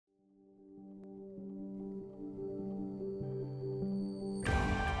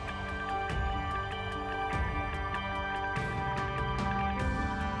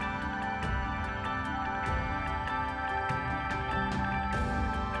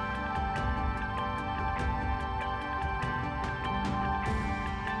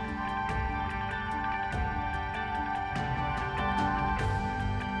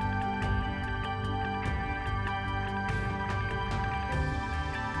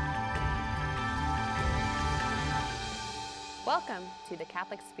Welcome to the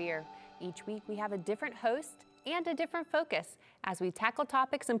Catholic Sphere. Each week we have a different host and a different focus as we tackle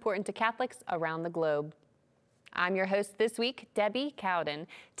topics important to Catholics around the globe. I'm your host this week, Debbie Cowden.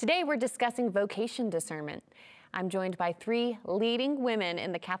 Today we're discussing vocation discernment. I'm joined by three leading women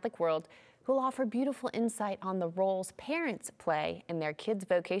in the Catholic world who will offer beautiful insight on the roles parents play in their kids'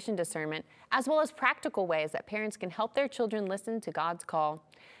 vocation discernment, as well as practical ways that parents can help their children listen to God's call.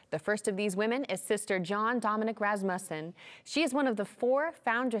 The first of these women is Sister John Dominic Rasmussen. She is one of the four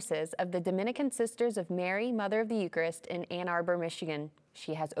foundresses of the Dominican Sisters of Mary, Mother of the Eucharist in Ann Arbor, Michigan.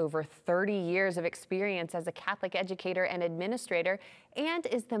 She has over 30 years of experience as a Catholic educator and administrator and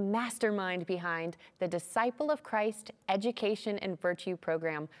is the mastermind behind the Disciple of Christ Education and Virtue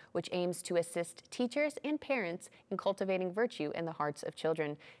program, which aims to assist teachers and parents in cultivating virtue in the hearts of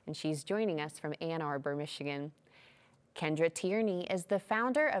children. And she's joining us from Ann Arbor, Michigan. Kendra Tierney is the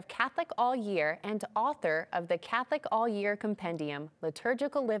founder of Catholic All Year and author of the Catholic All Year Compendium,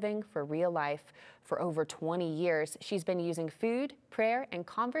 Liturgical Living for Real Life. For over 20 years, she's been using food, prayer, and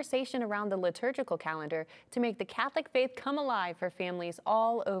conversation around the liturgical calendar to make the Catholic faith come alive for families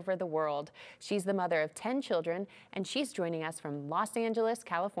all over the world. She's the mother of 10 children, and she's joining us from Los Angeles,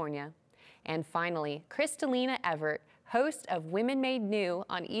 California. And finally, Kristalina Everett, host of Women Made New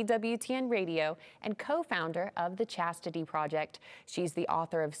on EWTN Radio and co-founder of the Chastity Project. She's the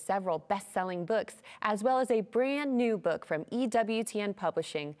author of several best-selling books, as well as a brand new book from EWTN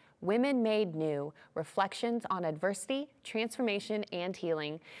Publishing, Women Made New, Reflections on Adversity, Transformation, and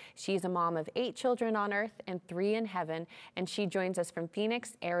Healing. She's a mom of 8 children on earth and 3 in heaven, and she joins us from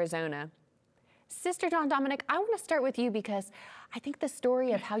Phoenix, Arizona. Sister John Dominic, I want to start with you because I think the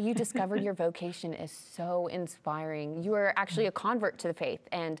story of how you discovered your vocation is so inspiring. You were actually a convert to the faith,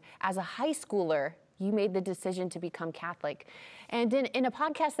 and as a high schooler, you made the decision to become Catholic. And in a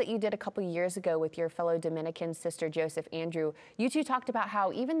podcast that you did a couple years ago with your fellow Dominican Sister Joseph Andrew, you two talked about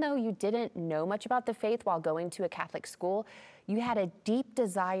how even though you didn't know much about the faith while going to a Catholic school, you had a deep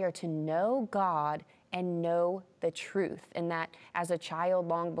desire to know God and know the truth, and that as a child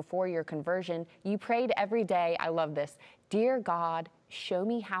long before your conversion, you prayed every day, I love this, "Dear God, show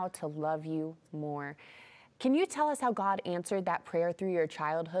me how to love you more." Can you tell us how God answered that prayer through your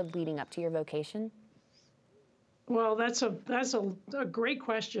childhood leading up to your vocation? Well, that's a great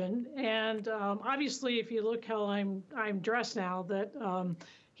question, and obviously, if you look how I'm dressed now, that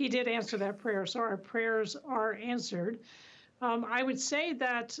He did answer that prayer. So our prayers are answered. I would say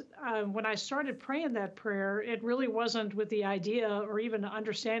that when I started praying that prayer, it really wasn't with the idea or even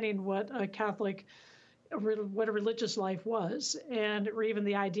understanding what a religious life was, and or even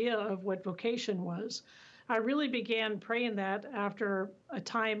the idea of what vocation was. I really began praying that after a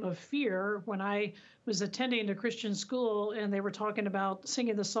time of fear when I was attending a Christian school and they were talking about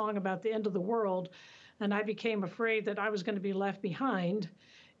singing the song about the end of the world, and I became afraid that I was going to be left behind.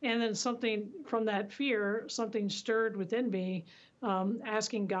 And then something from that fear, something stirred within me,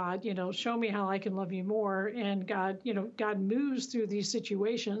 asking God, show me how I can love you more. And God, God moves through these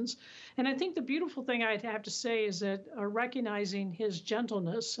situations. And I think the beautiful thing I'd have to say is that recognizing His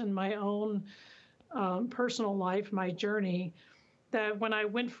gentleness in my own personal life, my journey, that when I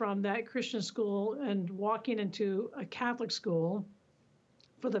went from that Christian school and walking into a Catholic school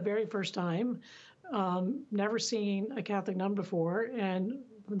for the very first time, never seen a Catholic nun before, and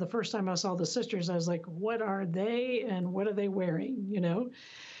the first time I saw the sisters, I was like, what are they and what are they wearing,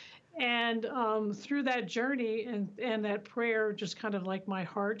 And through that journey and that prayer, just kind of like my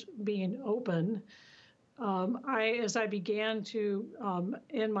heart being open, as I began to,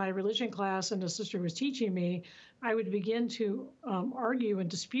 in my religion class and the sister was teaching me, I would begin to argue and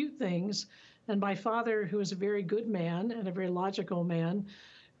dispute things. And my father, who was a very good man and a very logical man,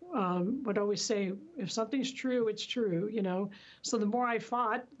 would always say, if something's true, it's true, So the more I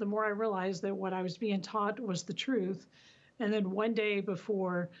fought, the more I realized that what I was being taught was the truth. And then one day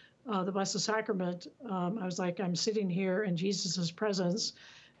before the Blessed Sacrament, I was like, I'm sitting here in Jesus's presence,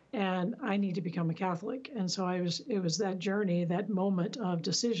 and I need to become a Catholic. And so it was that journey, that moment of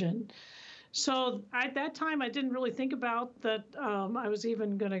decision. So at that time, I didn't really think about that I was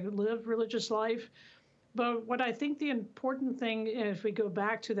even going to live religious life. But what I think the important thing, if we go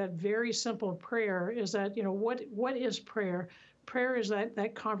back to that very simple prayer, is that, what is prayer? Prayer is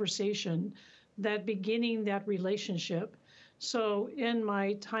that conversation, that beginning, that relationship. So in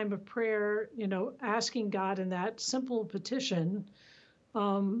my time of prayer, asking God in that simple petition,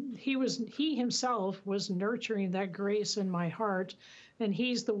 he himself was nurturing that grace in my heart, and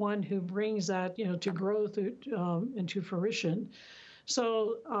He's the one who brings that, to growth into fruition.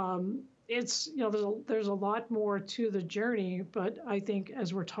 So it's, there's a lot more to the journey, but I think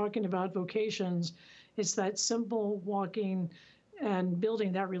as we're talking about vocations, it's that simple walking and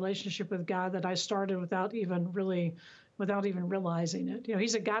building that relationship with God that I started without even realizing it.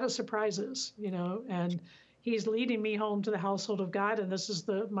 He's a God of surprises, and he's leading me home to the household of God, and this is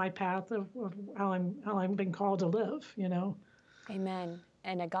my path of how I'm being called to live. Amen.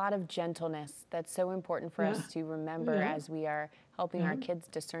 And a God of gentleness. That's so important for us to remember as we are helping our kids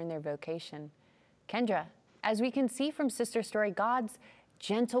discern their vocation. Kendra, as we can see from Sister's story, God's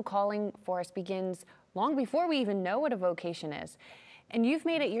gentle calling for us begins long before we even know what a vocation is. And you've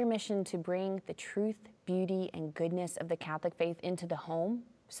made it your mission to bring the truth, beauty, and goodness of the Catholic faith into the home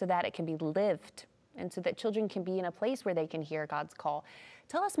so that it can be lived and so that children can be in a place where they can hear God's call.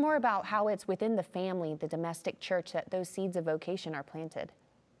 Tell us more about how it's within the family, the domestic church, that those seeds of vocation are planted.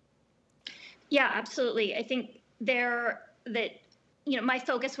 Yeah, absolutely. I think my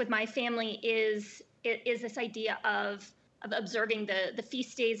focus with my family is this idea of observing the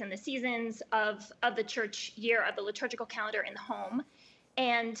feast days and the seasons of the church year, of the liturgical calendar in the home.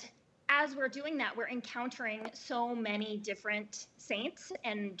 And as we're doing that, we're encountering so many different saints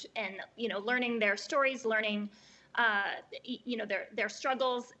and learning their stories, learning their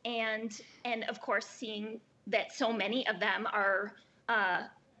struggles, and of course seeing that so many of them are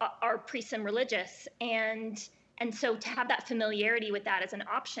priests and religious, and so to have that familiarity with that as an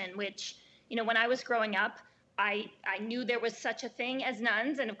option, which when I was growing up, I knew there was such a thing as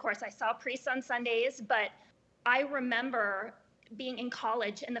nuns, and of course I saw priests on Sundays, but I remember being in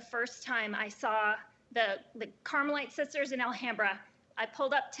college, and the first time I saw the Carmelite sisters in Alhambra, I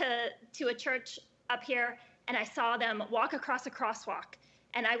pulled up to a church up here, and I saw them walk across a crosswalk,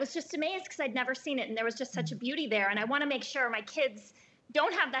 and I was just amazed because I'd never seen it, and there was just such a beauty there, and I want to make sure my kids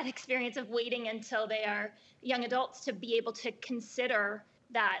don't have that experience of waiting until they are young adults to be able to consider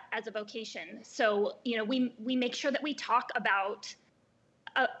that as a vocation. So we make sure that we talk about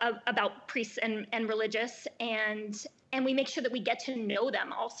priests and religious, and we make sure that we get to know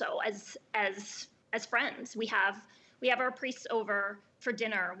them also as friends. We have our priests over for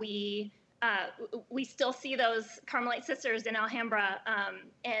dinner. We still see those Carmelite sisters in Alhambra,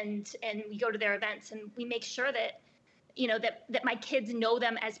 and we go to their events, and we make sure that that my kids know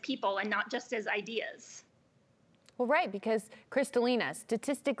them as people and not just as ideas. Well, right, because Kristalina,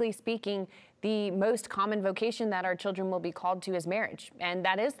 statistically speaking, the most common vocation that our children will be called to is marriage, and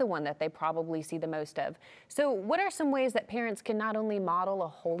that is the one that they probably see the most of. So what are some ways that parents can not only model a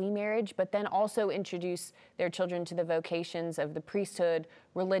holy marriage, but then also introduce their children to the vocations of the priesthood,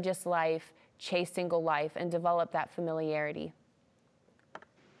 religious life, chaste single life, and develop that familiarity?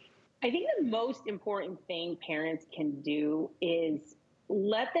 I think the most important thing parents can do is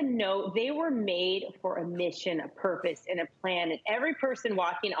let them know they were made for a mission, a purpose, and a plan. And every person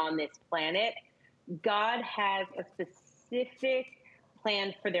walking on this planet, God has a specific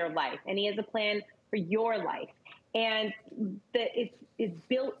plan for their life, and he has a plan for your life. And it's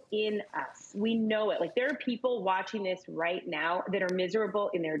built in us. We know it. Like, there are people watching this right now that are miserable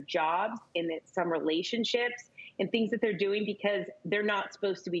in their jobs, in some relationships, and things that they're doing because they're not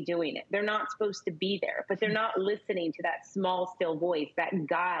supposed to be doing it. They're not supposed to be there, but they're not listening to that small, still voice, that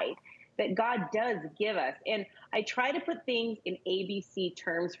guide that God does give us. And I try to put things in ABC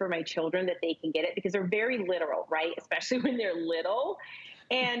terms for my children that they can get it, because they're very literal, right? Especially when they're little.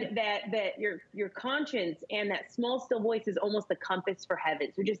 And that your conscience and that small, still voice is almost the compass for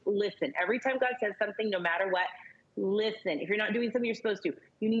heaven. So just listen. Every time God says something, no matter what, listen. If you're not doing something you're supposed to,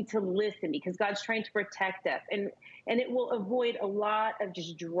 you need to listen, because God's trying to protect us. And it will avoid a lot of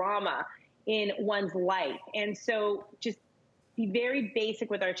just drama in one's life. And so just be very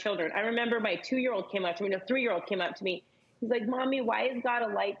basic with our children. I remember my 2-year-old came up to me, no, 3-year-old came up to me. He's like, "Mommy, why is God a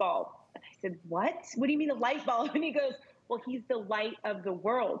light bulb?" And I said, "What? What do you mean a light bulb?" And he goes, "Well, he's the light of the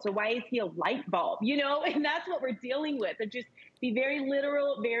world. So why is he a light bulb?" And that's what we're dealing with. And just be very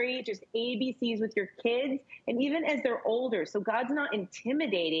literal, very just ABCs with your kids. And even as they're older, so God's not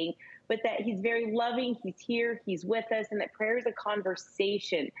intimidating, but that he's very loving. He's here, he's with us. And that prayer is a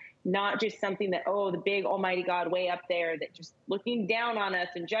conversation, not just something that, the big almighty God way up there that just looking down on us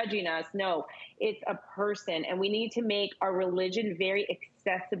and judging us. No, it's a person. And we need to make our religion very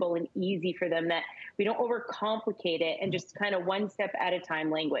accessible and easy for them, that we don't overcomplicate it, and just kind of one step at a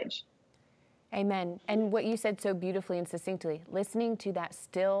time language. Amen. And what you said so beautifully and succinctly, listening to that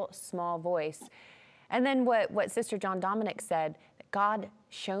still small voice. And then what Sister John Dominic said, that God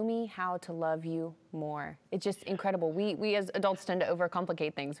show me how to love you more. It's just incredible. We as adults tend to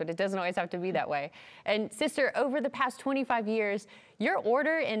overcomplicate things, but it doesn't always have to be that way. And sister, over the past 25 years, your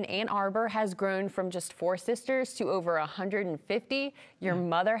order in Ann Arbor has grown from just 4 sisters to over 150. Your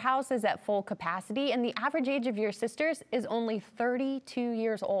mother house is at full capacity, and the average age of your sisters is only 32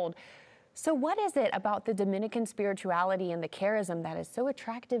 years old. So what is it about the Dominican spirituality and the charism that is so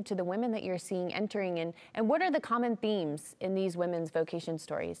attractive to the women that you're seeing entering in? And what are the common themes in these women's vocation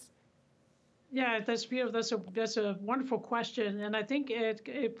stories? Yeah, that's beautiful. That's a wonderful question. And I think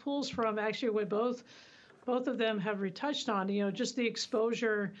it pulls from actually what both of them have retouched on, just the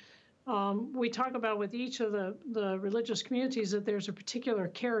exposure. We talk about with each of the religious communities that there's a particular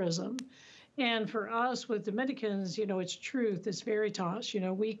charism. And for us with Dominicans, it's truth, it's veritas.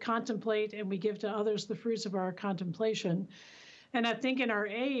 We contemplate and we give to others the fruits of our contemplation. And I think in our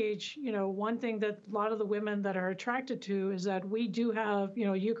age, one thing that a lot of the women that are attracted to is that we do have,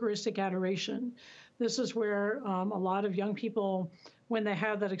 Eucharistic adoration. This is where a lot of young people, when they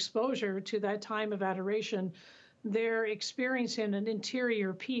have that exposure to that time of adoration, they're experiencing an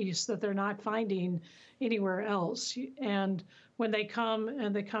interior peace that they're not finding anywhere else. And when they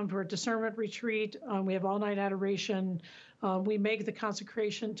come for a discernment retreat, we have all-night adoration. We make the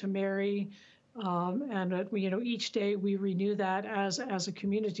consecration to Mary, and each day we renew that as a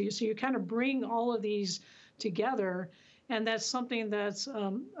community. So you kind of bring all of these together, and that's something that's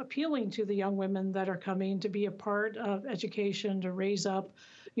appealing to the young women that are coming to be a part of education, to raise up,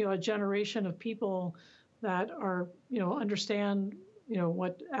 a generation of people that are, understand,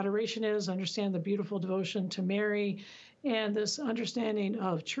 what adoration is, understand the beautiful devotion to Mary, and this understanding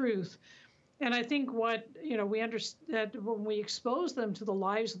of truth. And I think what, we understand when we expose them to the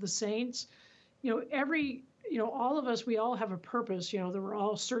lives of the saints, all of us, we all have a purpose, that we're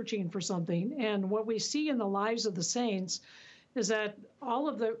all searching for something. And what we see in the lives of the saints is that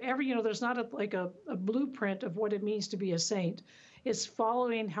there's not a blueprint of what it means to be a saint. It's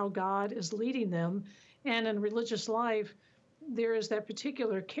following how God is leading them. And in religious life, there is that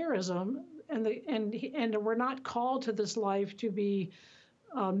particular charism, and we're not called to this life to be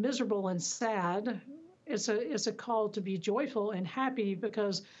miserable and sad. It's a call to be joyful and happy,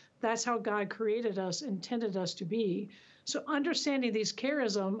 because that's how God created us, intended us to be. So understanding these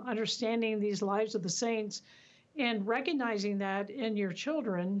charism, understanding these lives of the saints, and recognizing that in your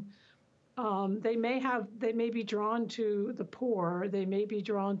children, they may be drawn to the poor, they may be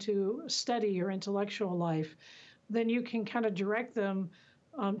drawn to study or intellectual life. Then you can kind of direct them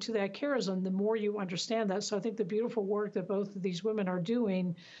to that charism the more you understand that. So I think the beautiful work that both of these women are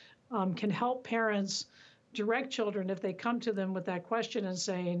doing can help parents direct children if they come to them with that question and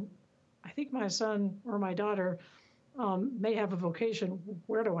saying, I think my son or my daughter may have a vocation.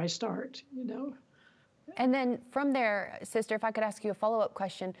 Where do I start? And then from there, sister, if I could ask you a follow-up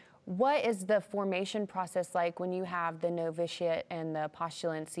question, what is the formation process like when you have the novitiate and the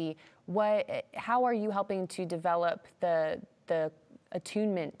postulancy? How are you helping to develop the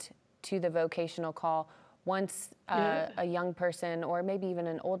attunement to the vocational call once a young person, or maybe even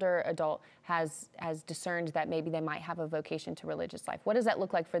an older adult, has discerned that maybe they might have a vocation to religious life? What does that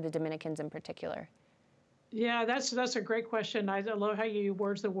look like for the Dominicans in particular? Yeah, that's a great question. I love how you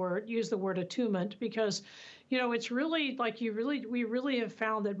use the word attunement, because, it's really like we really have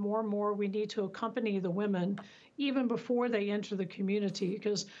found that more and more we need to accompany the women even before they enter the community,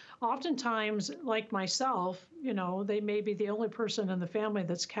 because oftentimes, like myself, they may be the only person in the family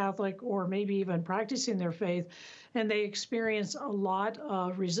that's Catholic or maybe even practicing their faith, and they experience a lot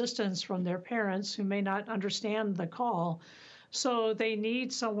of resistance from their parents who may not understand the call. So they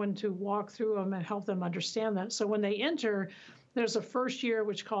need someone to walk through them and help them understand that. So when they enter, there's a first year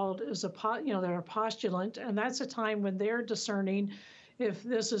which they're a postulant, and that's a time when they're discerning if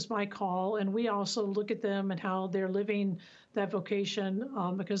this is my call. And we also look at them and how they're living that vocation,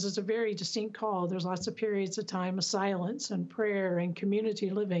 because it's a very distinct call. There's lots of periods of time of silence and prayer and community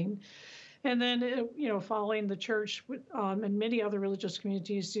living. And then, following the church, and many other religious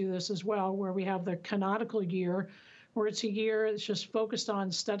communities do this as well, where we have the canonical year, where it's a year that's just focused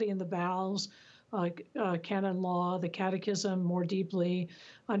on studying the vows, canon law, the catechism more deeply,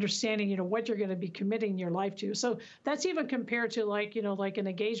 understanding, what you're going to be committing your life to. So that's even compared to like an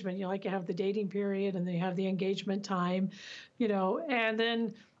engagement. You have the dating period, and then you have the engagement time, and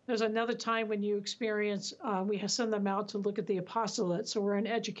then there's another time when you experience, we send them out to look at the apostolate. So we're in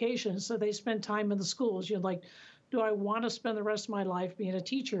education. So they spend time in the schools. Do I want to spend the rest of my life being a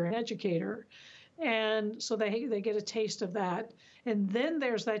teacher, an educator? And so they get a taste of that. And then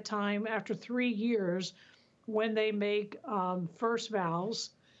there's that time after 3 years when they make first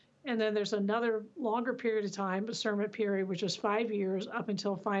vows. And then there's another longer period of time, discernment period, which is 5 years up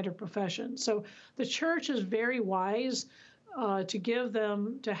until find a profession. So the church is very wise to give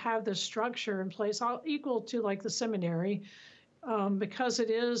them, to have this structure in place, equal to like the seminary, because it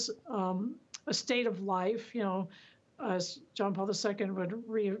is a state of life, as John Paul II would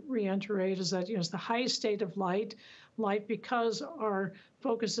reiterate, is that, it's the highest state of life because our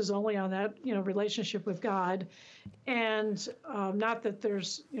focus is only on that, relationship with God. And not that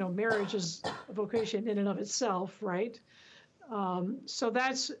there's, marriage is a vocation in and of itself, right? So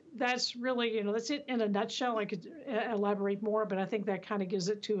that's really, that's it in a nutshell. I could elaborate more, but I think that kind of gives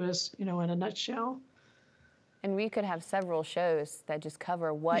it to us, in a nutshell. And we could have several shows that just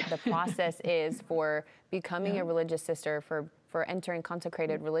cover what the process is for becoming a religious sister, for entering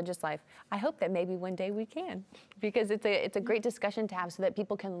consecrated religious life. I hope that maybe one day we can, because it's a great discussion to have so that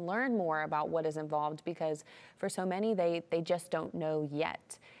people can learn more about what is involved, because for so many, they just don't know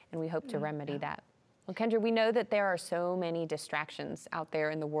yet, and we hope to remedy that. Well, Kendra, we know that there are so many distractions out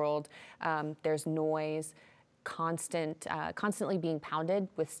there in the world. There's noise, constantly being pounded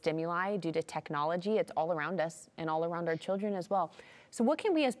with stimuli due to technology. It's all around us and all around our children as well. So what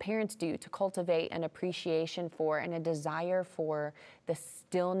can we as parents do to cultivate an appreciation for and a desire for the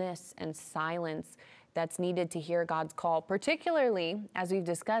stillness and silence that's needed to hear God's call, particularly as we've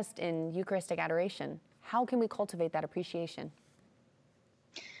discussed in Eucharistic adoration? How can we cultivate that appreciation?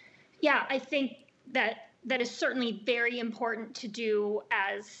 Yeah, I think that is certainly very important to do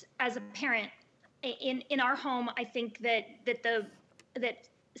as a parent. In our home, I think that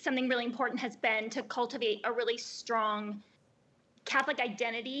something really important has been to cultivate a really strong Catholic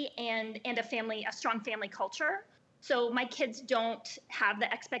identity and a strong family culture. So my kids don't have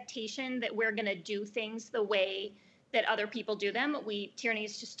the expectation that we're going to do things the way that other people do them. We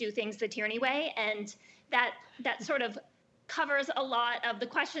Tierneys just do things the Tierney way, and that sort of covers a lot of the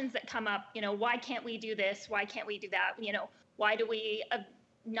questions that come up. Why can't we do this? Why can't we do that? Why do we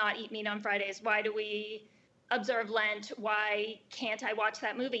not eat meat on Fridays? Why do we observe Lent? Why can't I watch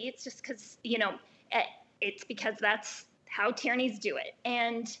that movie? It's just because, it's because that's how Tierneys do it.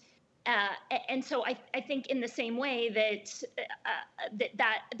 And so I think in the same way that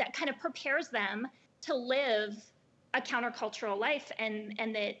kind of prepares them to live a countercultural life and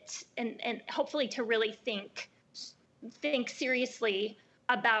hopefully to really think seriously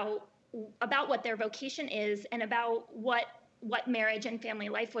about what their vocation is and about what marriage and family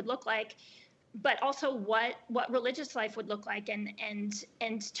life would look like, but also what religious life would look like, and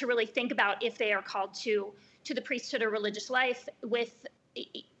to really think about if they are called to the priesthood or religious life with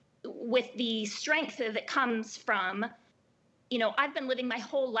the strength that comes from, I've been living my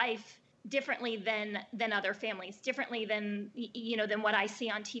whole life differently than other families, differently than what I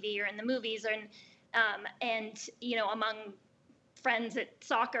see on TV or in the movies, and among friends at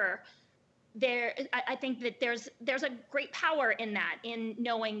soccer. I think that there's a great power in that, in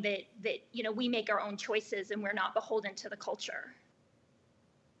knowing that we make our own choices and we're not beholden to the culture.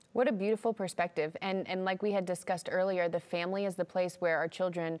 What a beautiful perspective. And like we had discussed earlier, the family is the place where our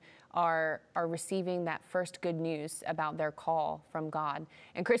children are receiving that first good news about their call from God.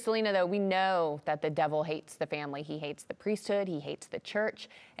 And Kristalina, though, we know that the devil hates the family. He hates the priesthood. He hates the church.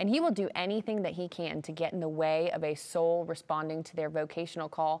 And he will do anything that he can to get in the way of a soul responding to their vocational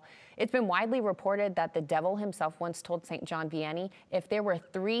call. It's been widely reported that the devil himself once told St. John Vianney, "If there were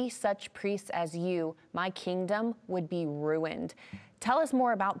 3 such priests as you, my kingdom would be ruined." Tell us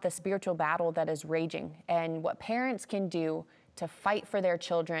more about the spiritual battle that is raging and what parents can do to fight for their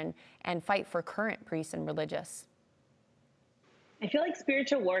children and fight for current priests and religious. I feel like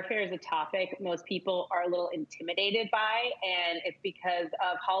spiritual warfare is a topic most people are a little intimidated by, and it's because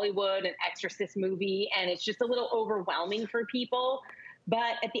of Hollywood and Exorcist movie, and it's just a little overwhelming for people.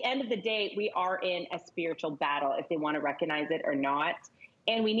 But at the end of the day, we are in a spiritual battle, if they want to recognize it or not.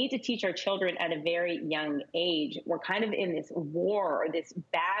 And we need to teach our children at a very young age. We're kind of in this war or this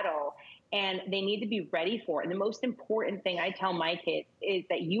battle, and they need to be ready for it. And the most important thing I tell my kids is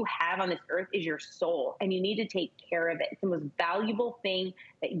that you have on this earth is your soul, and you need to take care of it. It's the most valuable thing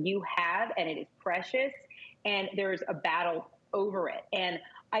that you have, and it is precious, and there's a battle over it. And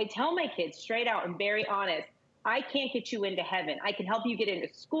I tell my kids straight out and very honest, I can't get you into heaven. I can help you get into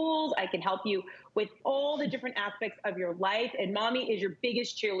schools. I can help you with all the different aspects of your life. And mommy is your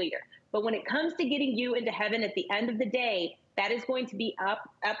biggest cheerleader. But when it comes to getting you into heaven at the end of the day, that is going to be up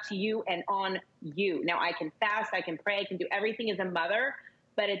to you and on you. Now, I can fast, I can pray, I can do everything as a mother.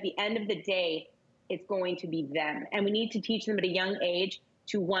 But at the end of the day, it's going to be them. And we need to teach them at a young age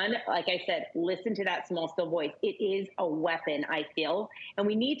to one, like I said, listen to that small, still voice. It is a weapon, I feel. And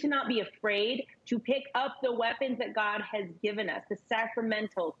we need to not be afraid to pick up the weapons that God has given us, the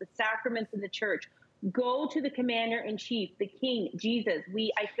sacramentals, the sacraments in the church. Go to the commander-in-chief, the king, Jesus.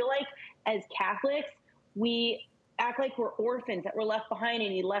 I feel like as Catholics, we act like we're orphans, that we're left behind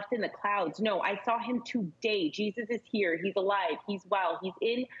and he left in the clouds. No, I saw him today. Jesus is here. He's alive. He's well. He's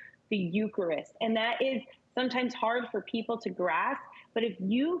in the Eucharist. And that is sometimes hard for people to grasp. But if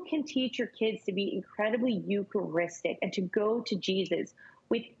you can teach your kids to be incredibly Eucharistic and to go to Jesus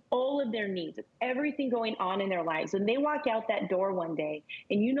with all of their needs, with everything going on in their lives, when they walk out that door one day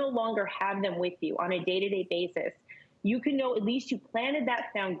and you no longer have them with you on a day-to-day basis, you can know at least you planted that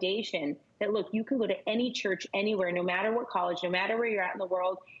foundation that, look, you can go to any church anywhere, no matter what college, no matter where you're at in the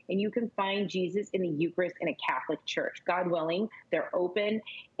world, and you can find Jesus in the Eucharist in a Catholic church. God willing, they're open,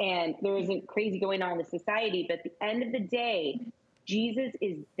 and there isn't crazy going on in the society, but at the end of the day, Jesus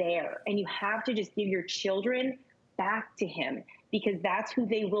is there, and you have to just give your children back to him, because that's who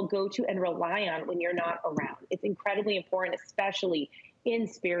they will go to and rely on when you're not around. It's incredibly important, especially in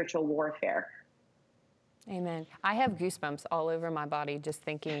spiritual warfare. Amen. I have goosebumps all over my body just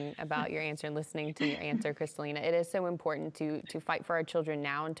thinking about your answer and listening to your answer, Kristalina. It is so important to fight for our children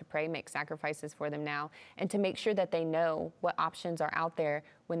now and to pray, make sacrifices for them now, and to make sure that they know what options are out there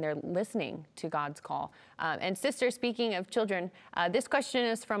when they're listening to God's call. And sister, speaking of children, this question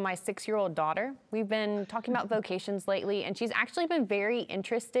is from my 6-year-old daughter. We've been talking about vocations lately, and she's actually been very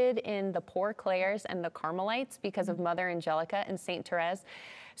interested in the Poor Clares and the Carmelites because of Mother Angelica and Saint Therese.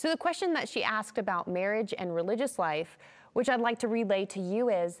 So the question that she asked about marriage and religious life, which I'd like to relay to you,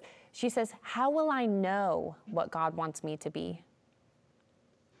 is, she says, how will I know what God wants me to be?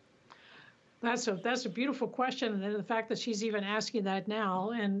 That's a beautiful question, and the fact that she's even asking that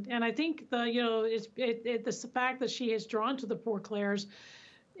now, and I think the fact that she is drawn to the Poor Clares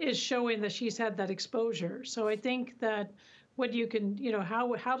is showing that she's had that exposure. So I think that what you can,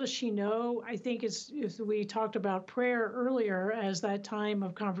 how does she know? I think is we talked about prayer earlier as that time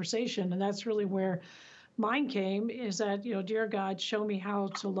of conversation, and that's really where mine came, is that, dear God, show me how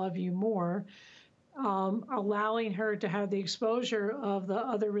to love you more. Allowing her to have the exposure of the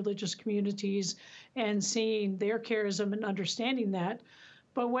other religious communities and seeing their charism and understanding that.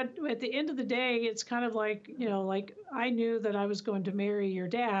 But at the end of the day, it's kind of like, like I knew that I was going to marry your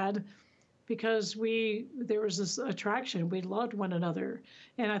dad because there was this attraction. We loved one another.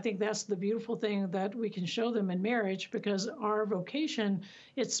 And I think that's the beautiful thing that we can show them in marriage, because our vocation,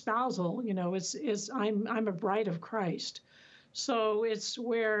 it's spousal, I'm a bride of Christ. So it's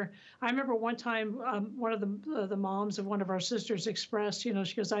where I remember one time one of the moms of one of our sisters expressed, she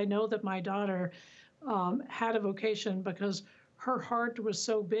goes, I know that my daughter had a vocation because her heart was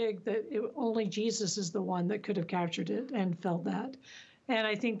so big that only Jesus is the one that could have captured it and felt that. And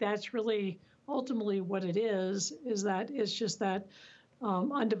I think that's really ultimately what it is that it's just that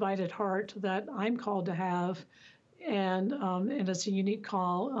undivided heart that I'm called to have. And it's a unique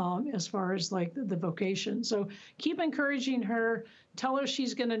call as far as like the vocation. So keep encouraging her. Tell her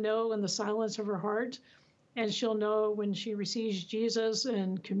she's going to know in the silence of her heart, and she'll know when she receives Jesus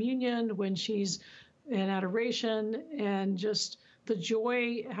in communion, when she's in adoration, and just the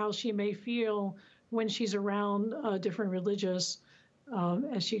joy, how she may feel when she's around different religious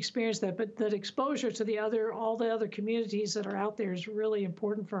as she experienced that. But that exposure to all the other communities that are out there is really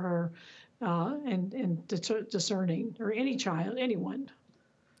important for her. And discerning, or any child, anyone.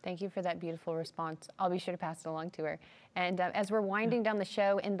 Thank you for that beautiful response. I'll be sure to pass it along to her. And as we're winding down the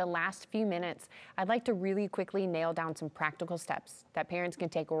show in the last few minutes, I'd like to really quickly nail down some practical steps that parents can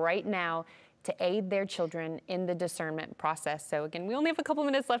take right now to aid their children in the discernment process. So again, we only have a couple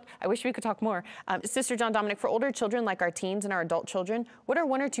minutes left. I wish we could talk more. Sister John Dominic, for older children like our teens and our adult children, what are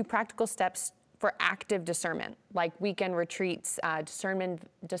 1 or 2 practical steps for active discernment, like weekend retreats, discernment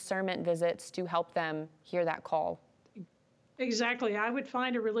visits, to help them hear that call? Exactly. I would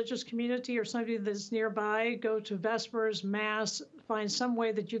find a religious community or somebody that's nearby, go to Vespers, Mass, find some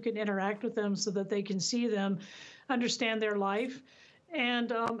way that you can interact with them so that they can see them, understand their life.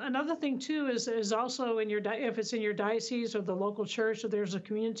 And another thing too is also if it's in your diocese or the local church, or there's a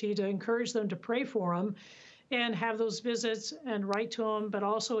community, to encourage them to pray for them and have those visits and write to them, but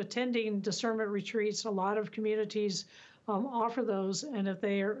also attending discernment retreats. A lot of communities offer those, and if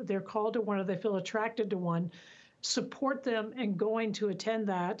they're called to one or they feel attracted to one, support them in going to attend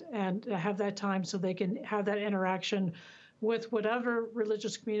that and have that time so they can have that interaction with whatever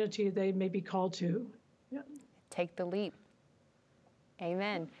religious community they may be called to. Yeah. Take the leap.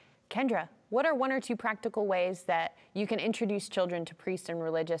 Amen. Kendra, what are 1 or 2 practical ways that you can introduce children to priests and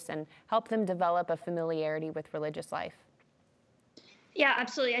religious and help them develop a familiarity with religious life? Yeah,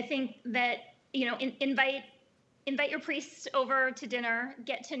 absolutely. I think that, invite your priest over to dinner,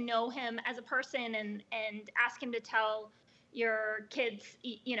 get to know him as a person, and ask him to tell your kids,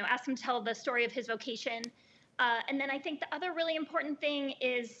 ask him to tell the story of his vocation. And then I think the other really important thing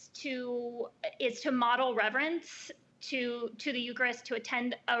is to model reverence to the Eucharist, to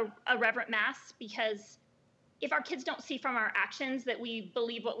attend a reverent mass, because if our kids don't see from our actions that we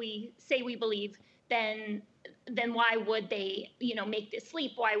believe what we say we believe, then why would they, make this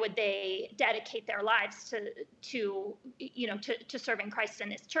leap? Why would they dedicate their lives to serving Christ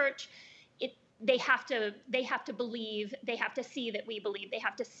and his church? They have to believe, they have to see that we believe, they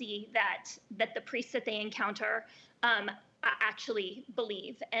have to see that the priests that they encounter actually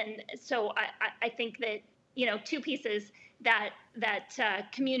believe. And so I think that, two pieces, that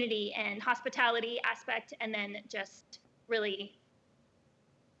community and hospitality aspect, and then just really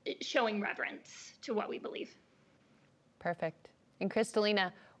showing reverence to what we believe. Perfect. And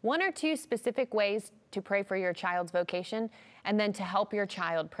Kristalina, one or two specific ways to pray for your child's vocation, and then to help your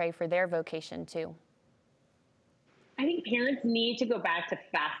child pray for their vocation too. I think parents need to go back to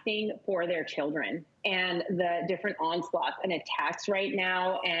fasting for their children and the different onslaughts and attacks right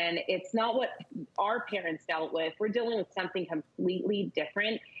now. And it's not what our parents dealt with. We're dealing with something completely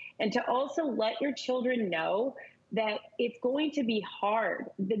different. And to also let your children know that it's going to be hard,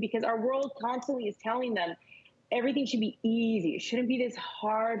 because our world constantly is telling them everything should be easy. It shouldn't be this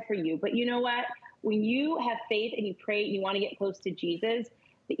hard for you. But you know what? When you have faith and you pray and you want to get close to Jesus,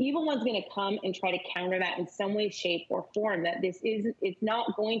 the evil one's going to come and try to counter that in some way, shape, or form. That it's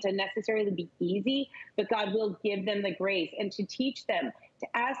not going to necessarily be easy, but God will give them the grace, and to teach them to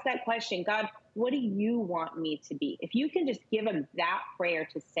ask that question, God, what do you want me to be? If you can just give them that prayer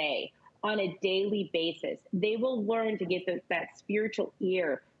to say on a daily basis, they will learn to get that spiritual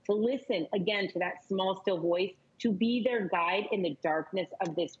ear, to listen again to that small, still voice, to be their guide in the darkness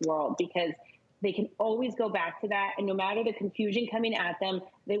of this world, because they can always go back to that. And no matter the confusion coming at them,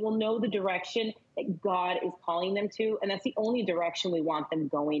 they will know the direction that God is calling them to. And that's the only direction we want them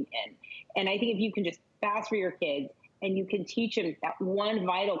going in. And I think if you can just fast for your kids and you can teach them that one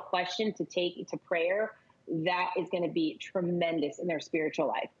vital question to take to prayer, that is going to be tremendous in their spiritual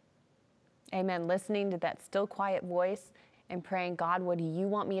life. Amen. Listening to that still quiet voice and praying, God, what do you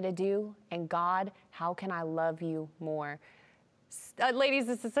want me to do? And God, how can I love you more? Ladies,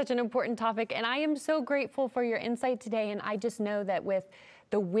 this is such an important topic, and I am so grateful for your insight today. And I just know that with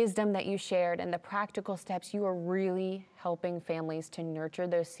the wisdom that you shared and the practical steps, you are really helping families to nurture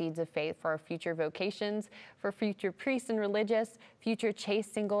those seeds of faith for our future vocations, for future priests and religious, future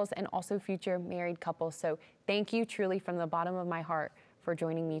chaste singles, and also future married couples. So thank you truly from the bottom of my heart for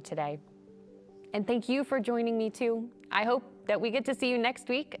joining me today. And thank you for joining me too. I hope that we get to see you next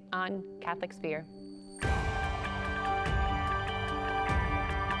week on Catholic Sphere.